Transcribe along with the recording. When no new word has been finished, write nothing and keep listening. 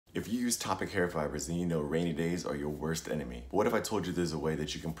If you use Toppik hair fibers, then you know rainy days are your worst enemy. But what if I told you there's a way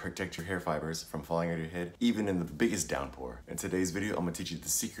that you can protect your hair fibers from falling on your head, even in the biggest downpour? In today's video, I'm gonna teach you the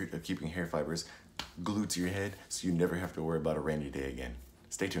secret of keeping hair fibers glued to your head so you never have to worry about a rainy day again.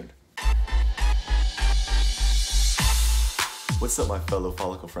 Stay tuned. What's up, my fellow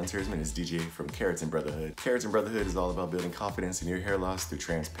follicle frontiersmen? It's DJ from Keratin Brotherhood. Keratin Brotherhood is all about building confidence in your hair loss through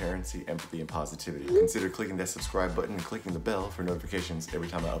transparency, empathy, and positivity. Consider clicking that subscribe button and clicking the bell for notifications every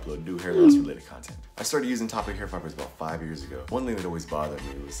time I upload new hair loss related content. I started using Toppik hair fibers about 5 years ago. One thing that always bothered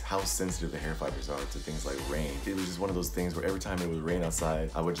me was how sensitive the hair fibers are to things like rain. It was just one of those things where every time it would rain outside,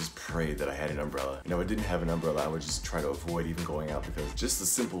 I would just pray that I had an umbrella. And if I didn't have an umbrella, I would just try to avoid even going out because just the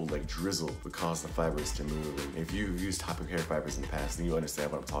simple drizzle would cause the fibers to move. And if you've used Toppik hair fibers in the past, then you understand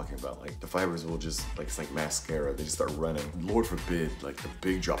what I'm talking about. Like, the fibers will just, it's like mascara, they just start running. Lord forbid, the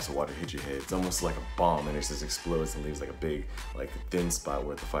big drops of water hit your head. It's almost like a bomb and it just explodes and leaves like a big, thin spot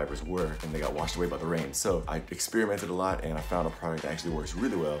where the fibers were and they got washed away by the rain. So I experimented a lot and I found a product that actually works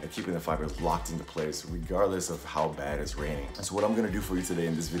really well at keeping the fibers locked into place regardless of how bad it's raining. And so what I'm gonna do for you today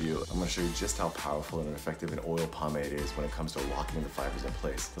in this video, I'm gonna show you just how powerful and effective an oil pomade is when it comes to locking the fibers in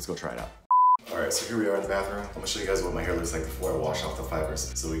place. Let's go try it out. Alright, so here we are in the bathroom. I'm gonna show you guys what my hair looks like before I wash off the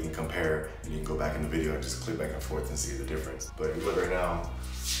fibers so we can compare and you can go back in the video and just click back and forth and see the difference. But if you look right now,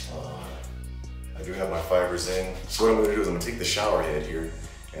 I do have my fibers in. So what I'm gonna do is I'm gonna take the shower head here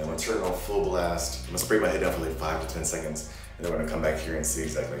and I'm gonna turn it on full blast. I'm gonna spray my head down for like 5 to 10 seconds and then we're gonna come back here and see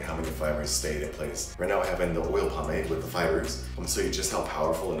exactly how many fibers stayed in place. Right now I have in the oil pomade with the fibers. I'm gonna show you just how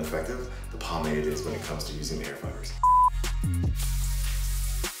powerful and effective the pomade is when it comes to using the hair fibers.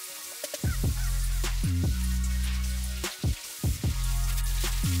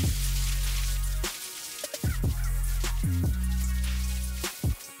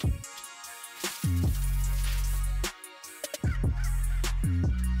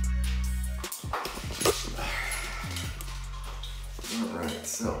 Alright,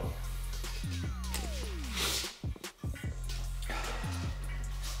 so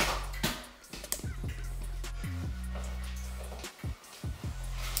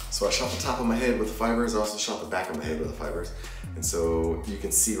I shot the top of my head with the fibers, I also shot the back of my head with the fibers. And so you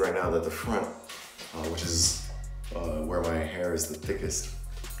can see right now that the front, which is where my hair is the thickest,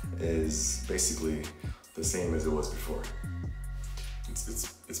 is basically the same as it was before.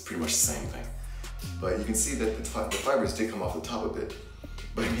 It's pretty much the same thing. But you can see that the fibers did come off the top a bit.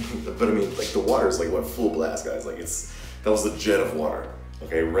 But I mean, the water is went full blast, guys. That was a jet of water.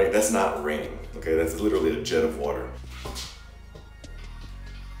 Okay, rain. That's not rain. Okay, that's literally a jet of water.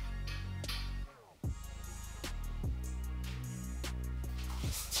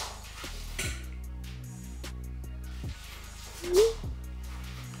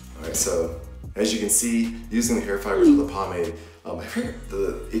 All right, so as you can see, using the hair fibers with the pomade,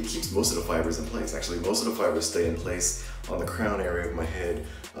 it keeps most of the fibers in place. Actually, most of the fibers stay in place on the crown area of my head.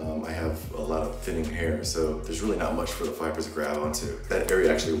 I have a lot of thinning hair, so there's really not much for the fibers to grab onto. That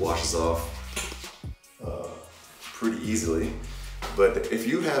area actually washes off pretty easily. But if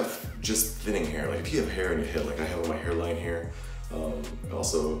you have just thinning hair, if you have hair in your head, like I have on my hairline here,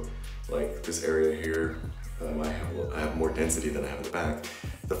 also this area here, I have more density than I have in the back.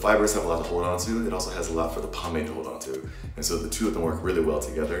 The fibers have a lot to hold on to. It also has a lot for the pomade to hold on to. And so the two of them work really well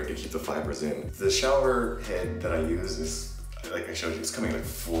together to keep the fibers in. The shower head that I use is, like I showed you, it's coming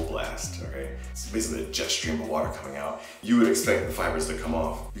full blast, okay? It's basically a jet stream of water coming out. You would expect the fibers to come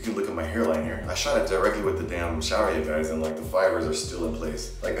off. You can look at my hairline here. I shot it directly with the damn shower head, guys, and the fibers are still in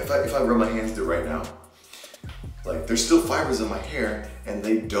place. If I rub my hands through right now, there's still fibers in my hair and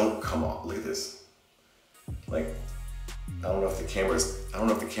they don't come off. Look at this. I don't know if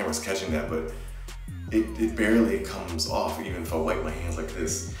the camera's catching that, but it barely comes off even if I wipe my hands like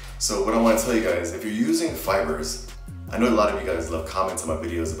this. So what I want to tell you guys, if you're using fibers, I know a lot of you guys love comments on my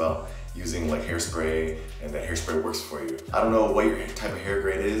videos about using hairspray and that hairspray works for you. I don't know what your type of hair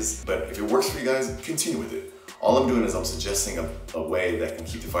grade is, but if it works for you guys, continue with it. All I'm doing is I'm suggesting a way that can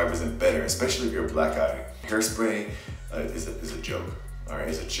keep the fibers in better, especially if you're a black guy. Hairspray is a joke, all right?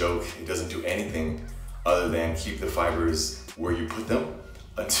 It's a joke. It doesn't do anything other than keep the fibers where you put them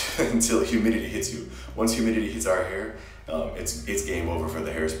until humidity hits you. Once humidity hits our hair, it's game over for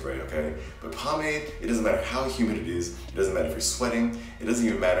the hairspray, okay? But pomade, it doesn't matter how humid it is, it doesn't matter if you're sweating, it doesn't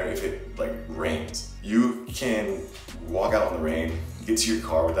even matter if it rains. You can walk out in the rain, get to your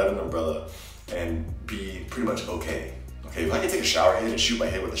car without an umbrella, and be pretty much okay. Okay, if I can take a shower head and shoot my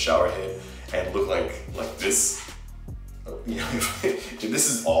head with a shower head and look like this, if this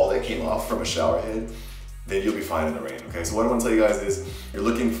is all that came off from a shower head, then you'll be fine in the rain, okay? So what I want to tell you guys is, you're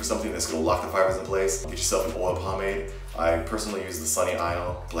looking for something that's gonna lock the fibers in place, get yourself an oil pomade. I personally use the Sunny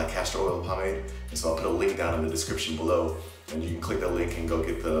Isle Black Castor Oil Pomade, and so I'll put a link down in the description below, and you can click that link and go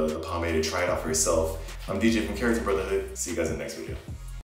get the pomade and try it out for yourself. I'm DJ from Keratin Brotherhood. See you guys in the next video.